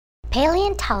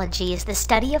Paleontology is the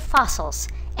study of fossils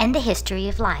and the history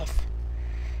of life.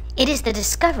 It is the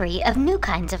discovery of new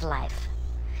kinds of life.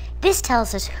 This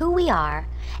tells us who we are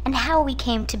and how we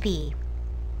came to be.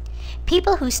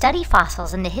 People who study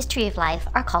fossils and the history of life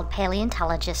are called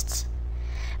paleontologists.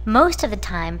 Most of the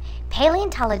time,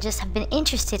 paleontologists have been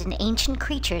interested in ancient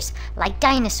creatures like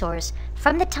dinosaurs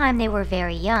from the time they were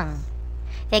very young.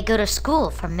 They go to school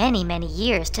for many, many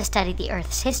years to study the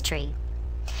Earth's history.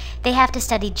 They have to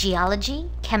study geology,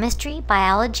 chemistry,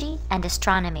 biology, and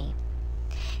astronomy.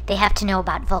 They have to know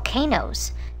about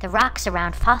volcanoes, the rocks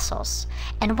around fossils,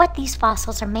 and what these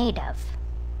fossils are made of.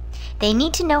 They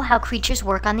need to know how creatures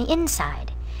work on the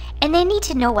inside, and they need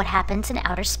to know what happens in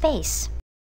outer space.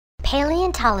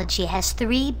 Paleontology has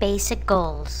three basic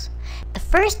goals. The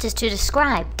first is to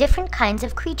describe different kinds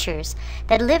of creatures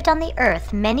that lived on the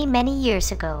Earth many, many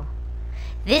years ago.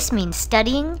 This means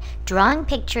studying, drawing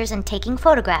pictures, and taking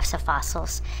photographs of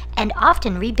fossils, and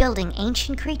often rebuilding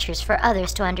ancient creatures for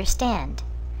others to understand.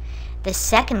 The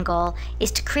second goal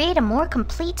is to create a more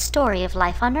complete story of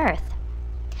life on Earth.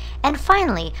 And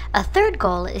finally, a third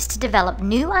goal is to develop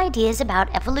new ideas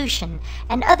about evolution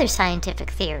and other scientific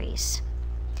theories.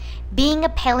 Being a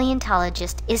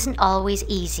paleontologist isn't always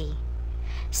easy.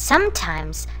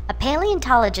 Sometimes, a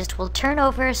paleontologist will turn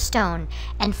over a stone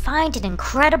and find an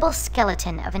incredible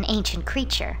skeleton of an ancient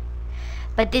creature.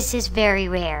 But this is very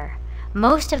rare.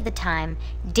 Most of the time,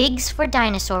 digs for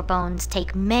dinosaur bones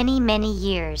take many, many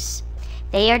years.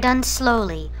 They are done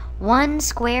slowly, 1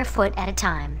 square foot at a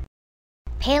time.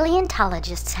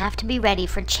 Paleontologists have to be ready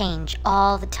for change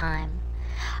all the time.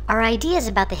 Our ideas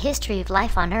about the history of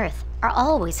life on Earth are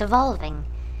always evolving.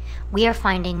 We are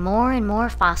finding more and more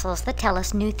fossils that tell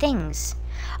us new things.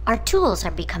 Our tools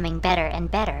are becoming better and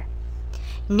better.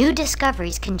 New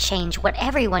discoveries can change what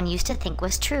everyone used to think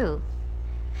was true.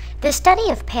 The study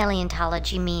of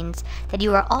paleontology means that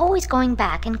you are always going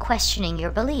back and questioning your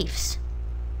beliefs.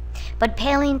 But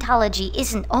paleontology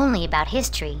isn't only about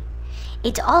history.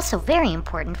 It's also very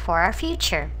important for our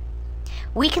future.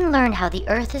 We can learn how the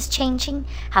Earth is changing,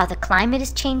 how the climate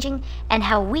is changing, and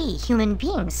how we, human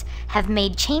beings, have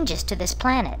made changes to this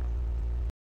planet.